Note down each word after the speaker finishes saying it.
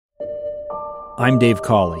I'm Dave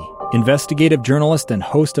Cawley, investigative journalist and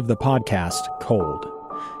host of the podcast Cold.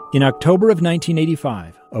 In October of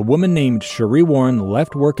 1985, a woman named Sheree Warren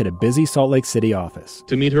left work at a busy Salt Lake City office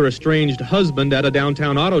to meet her estranged husband at a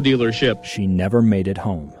downtown auto dealership. She never made it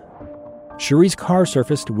home. Sheree's car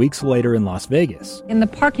surfaced weeks later in Las Vegas. In the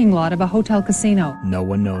parking lot of a hotel casino. No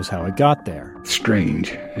one knows how it got there. Strange.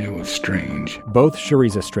 It was strange. Both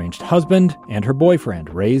Sheree's estranged husband and her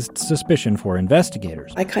boyfriend raised suspicion for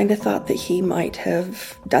investigators. I kind of thought that he might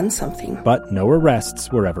have done something. But no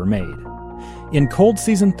arrests were ever made. In Cold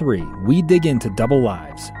Season 3, we dig into double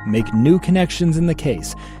lives, make new connections in the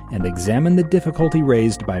case, and examine the difficulty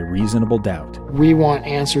raised by reasonable doubt. We want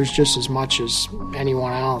answers just as much as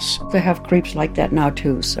anyone else. They have creeps like that now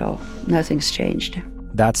too, so nothing's changed.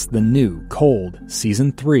 That's the new Cold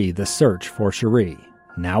Season 3, The Search for Sheree,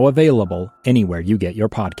 now available anywhere you get your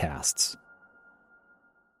podcasts.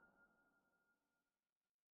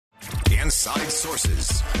 Inside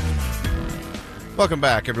Sources. Welcome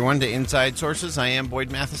back, everyone, to Inside Sources. I am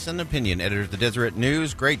Boyd Matheson, opinion editor of the Deseret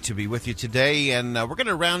News. Great to be with you today, and we're going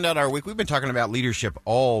to round out our week. We've been talking about leadership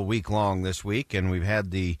all week long this week, and we've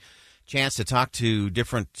had the chance to talk to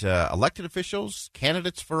different elected officials,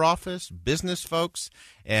 candidates for office, business folks,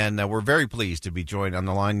 and we're very pleased to be joined on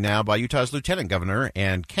the line now by Utah's Lieutenant Governor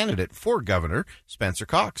and candidate for governor, Spencer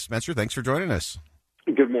Cox. Spencer, thanks for joining us.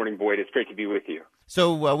 Good morning, Boyd. It's great to be with you.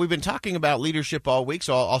 So we've been talking about leadership all week,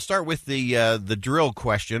 so I'll start with the drill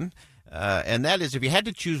question, and that is, if you had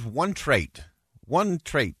to choose one trait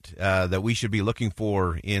that we should be looking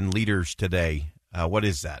for in leaders today, what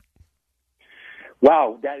is that?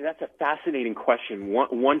 Wow, that's a fascinating question.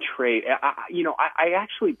 One trait. I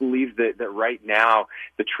actually believe that right now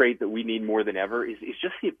the trait that we need more than ever is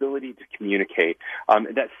just the ability to communicate.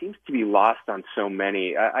 That seems to be lost on so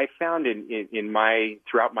many. I found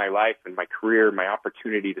throughout my life and my career, my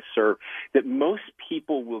opportunity to serve, that most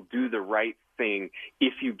people will do the right thing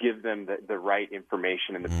if you give them the right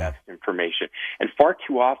information and the best information. And far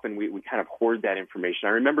too often we kind of hoard that information. I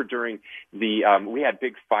remember during we had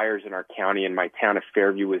big fires in our county, and my town of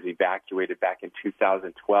Fairview was evacuated back in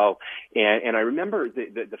 2012. And I remember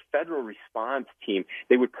the federal response team,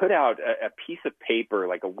 they would put out a piece of paper,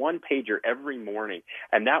 like a one-pager every morning,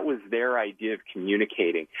 and that was their idea of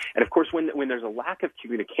communicating. And of course, when there's a lack of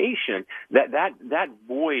communication, that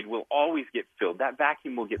void will always get filled. That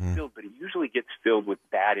vacuum will get filled, but it usually gets filled with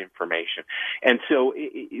bad information. And so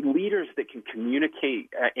leaders that can communicate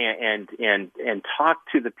and talk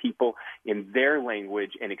to the people in their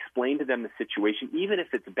language and explain to them the situation, even if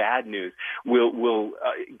it's bad news, will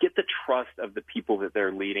get the trust of the people that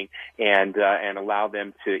they're leading and allow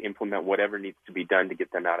them to implement whatever needs to be done to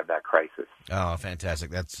get them out of that crisis. Oh,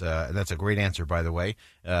 fantastic. That's a great answer, by the way.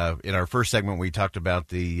 In our first segment, we talked about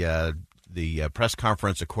the press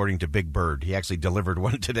conference according to Big Bird. He actually delivered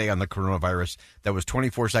one today on the coronavirus that was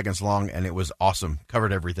 24 seconds long, and it was awesome.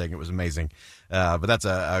 Covered everything. It was amazing. But that's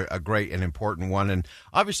a great and important one. And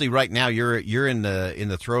obviously, right now you're in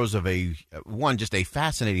the throes of just a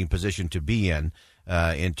fascinating position to be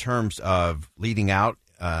in terms of leading out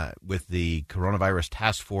with the coronavirus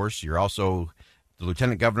task force. You're also the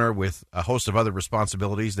lieutenant governor with a host of other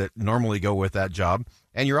responsibilities that normally go with that job,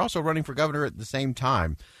 and you're also running for governor at the same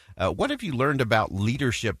time. What have you learned about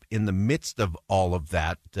leadership in the midst of all of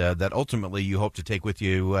that that ultimately you hope to take with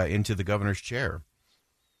you into the governor's chair?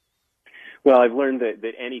 Well, I've learned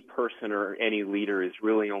that any person or any leader is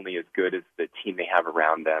really only as good as the team they have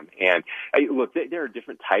around them. And look, there are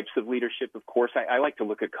different types of leadership, of course. I like to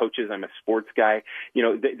look at coaches. I'm a sports guy.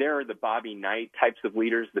 There are the Bobby Knight types of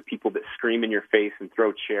leaders, the people that scream in your face and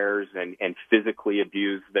throw chairs and physically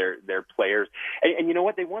abuse their players. And you know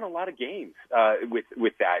what? They won a lot of games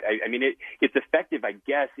with that. I mean, it's effective, I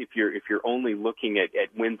guess, if you're only looking at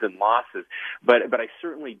wins and losses. But I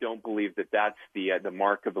certainly don't believe that that's the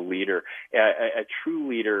mark of a leader. A true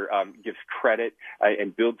leader gives credit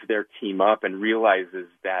and builds their team up and realizes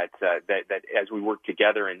that as we work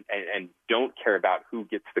together and don't care about who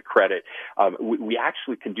gets the credit, we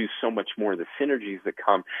actually can do so much more. The synergies that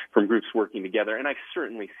come from groups working together, and I've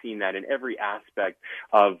certainly seen that in every aspect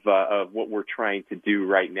of what we're trying to do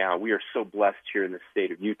right now. We are so blessed here in the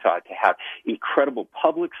state of Utah to have incredible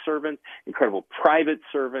public servants, incredible private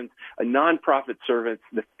servants, nonprofit servants,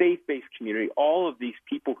 the faith-based community, all of these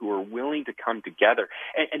people who are willing to come together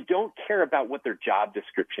and don't care about what their job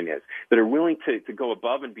description is, that are willing to go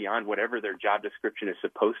above and beyond whatever their job description is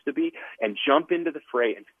supposed to be and jump into the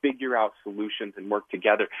fray and figure out solutions and work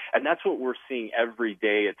together. And that's what we're seeing every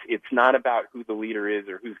day. It's not about who the leader is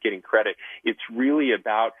or who's getting credit. It's really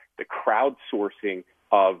about the crowdsourcing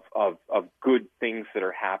of good things that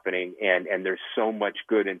are happening, and there's so much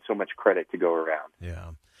good and so much credit to go around.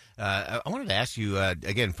 Yeah. I wanted to ask you,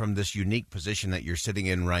 again, from this unique position that you're sitting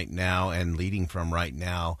in right now and leading from right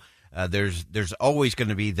now, there's always going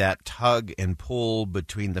to be that tug and pull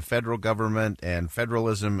between the federal government and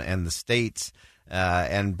federalism and the states.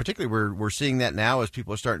 And particularly we're seeing that now as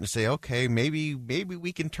people are starting to say, okay, maybe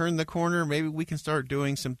we can turn the corner. Maybe we can start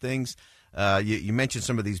doing some things. You mentioned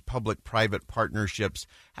some of these public-private partnerships.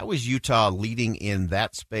 How is Utah leading in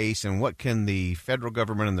that space, and what can the federal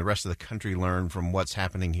government and the rest of the country learn from what's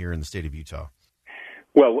happening here in the state of Utah?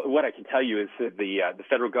 Well, what I can tell you is that the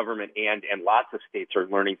federal government and lots of states are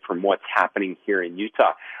learning from what's happening here in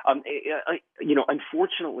Utah.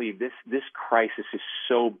 Unfortunately, this crisis is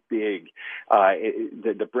so big.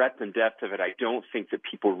 The breadth and depth of it, I don't think that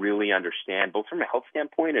people really understand, both from a health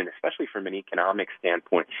standpoint and especially from an economic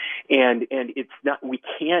standpoint. And it's not. We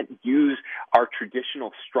can't use our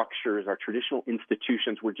traditional structures, our traditional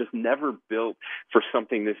institutions. We're just never built for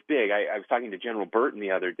something this big. I was talking to General Burton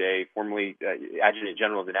the other day, formerly Adjutant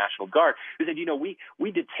General of the National Guard, who said,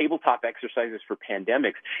 we did tabletop exercises for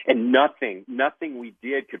pandemics, and nothing we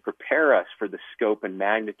did could prepare us for the scope and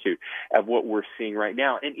magnitude of what we're seeing right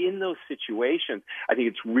now. And in those situations, I think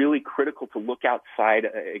it's really critical to look outside,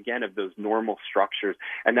 again, of those normal structures,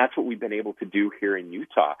 and that's what we've been able to do here in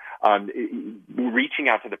Utah, reaching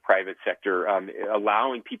out to the private sector,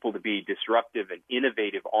 allowing people to be disruptive and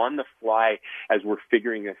innovative on the fly as we're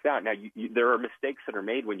figuring this out. Now, there are mistakes that are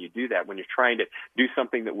made when you do that, when you're trying to do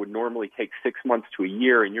something that would normally take 6 months to a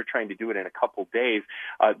year and you're trying to do it in a couple days.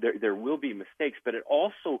 There will be mistakes, but it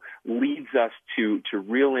also leads us to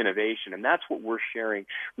real innovation, and that's what we're sharing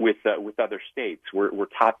with other states. We're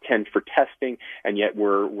top 10 for testing, and yet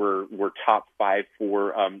we're top 5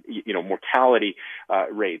 for mortality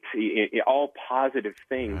rates. All positive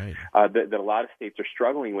things that a lot of states are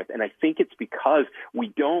struggling with, and I think it's because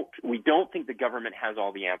we don't think the government has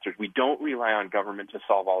all the answers. We don't rely on government to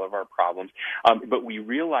solve all of our problems. But we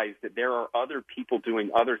realize that there are other people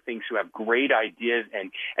doing other things who have great ideas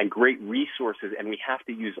and great resources, and we have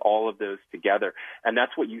to use all of those together. And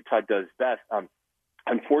that's what Utah does best.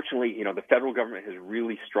 Unfortunately, the federal government has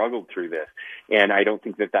really struggled through this, and I don't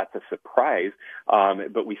think that that's a surprise.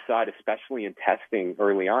 But we saw it especially in testing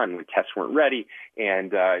early on when tests weren't ready,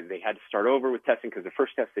 and they had to start over with testing because the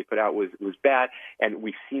first test they put out was bad. And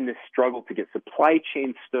we've seen this struggle to get supply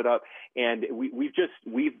chains stood up, and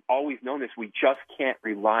we've always known this. We just can't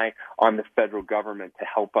rely on the federal government to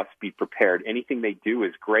help us be prepared. Anything they do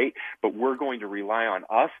is great, but we're going to rely on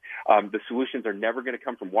us. The solutions are never going to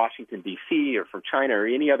come from Washington, D.C. or from China or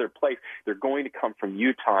any other place. They're going to come from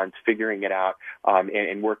Utahns figuring it out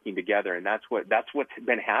and working together, and that's what's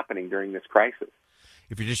been happening during this crisis.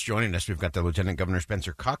 If you're just joining us, we've got the Lieutenant Governor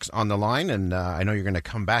Spencer Cox on the line, and I know you're going to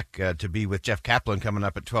come back to be with Jeff Kaplan coming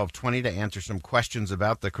up at 12:20 to answer some questions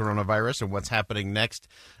about the coronavirus and what's happening next.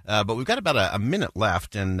 But we've got about a minute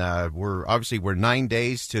left, and we're 9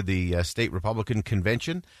 days to the state Republican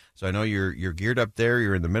convention. So I know you're geared up there.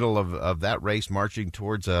 You're in the middle of that race, marching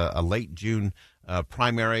towards a late June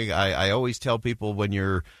primary. I always tell people when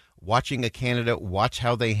you're watching a candidate, watch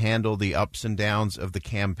how they handle the ups and downs of the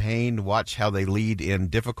campaign, watch how they lead in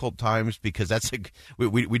difficult times, because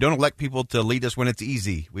we don't elect people to lead us when it's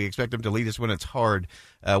easy. We expect them to lead us when it's hard.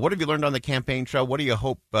 What have you learned on the campaign trail? What do you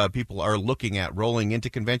hope people are looking at rolling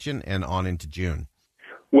into convention and on into June?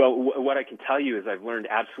 Well, what I can tell you is I've learned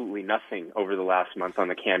absolutely nothing over the last month on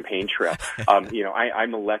the campaign trail.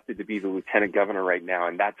 I'm elected to be the lieutenant governor right now,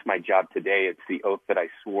 and that's my job today. It's the oath that I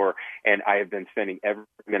swore, and I have been spending every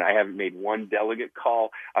minute. I haven't made one delegate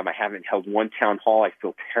call. I haven't held one town hall. I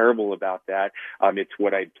feel terrible about that. It's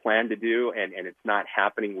what I planned to do, and it's not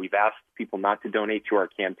happening. We've asked people not to donate to our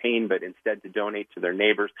campaign, but instead to donate to their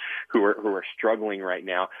neighbors who are struggling right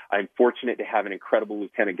now. I'm fortunate to have an incredible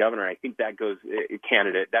lieutenant governor. I think that goes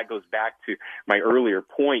That goes back to my earlier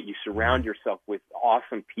point. You surround yourself with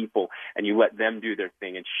awesome people and you let them do their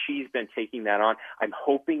thing. And she's been taking that on. I'm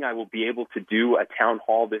hoping I will be able to do a town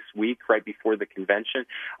hall this week right before the convention.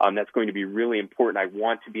 That's going to be really important. I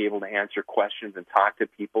want to be able to answer questions and talk to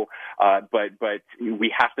people. But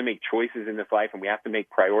we have to make choices in this life, and we have to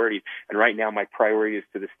make priorities. And right now my priority is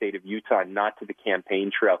to the state of Utah, not to the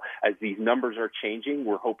campaign trail. As these numbers are changing,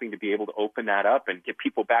 we're hoping to be able to open that up and get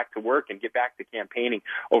people back to work and get back to campaigning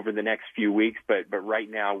over the next few weeks, but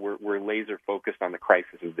right now we're laser focused on the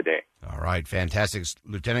crisis of the day. All right, fantastic.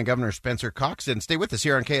 Lieutenant Governor Spencer Cox, and stay with us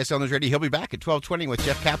here on KSL News Radio. He'll be back at 12:20 with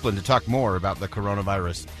Jeff Kaplan to talk more about the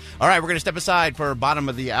coronavirus. All right, we're going to step aside for a bottom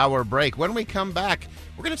of the hour break. When we come back,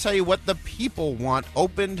 we're going to tell you what the people want: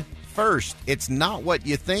 opened, first, it's not what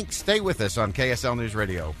you think. Stay with us on KSL News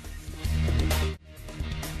Radio.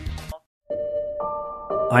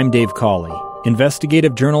 I'm Dave Cawley,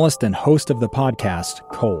 investigative journalist and host of the podcast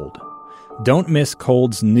Cold. Don't miss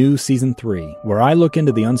Cold's new Season 3, where I look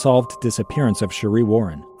into the unsolved disappearance of Sheree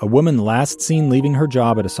Warren, a woman last seen leaving her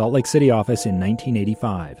job at a Salt Lake City office in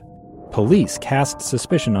 1985. Police cast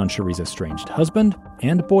suspicion on Sheree's estranged husband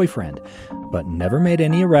and boyfriend, but never made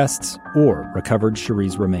any arrests or recovered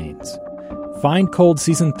Sheree's remains. Find Cold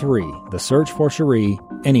Season 3, The Search for Sheree,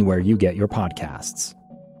 anywhere you get your podcasts.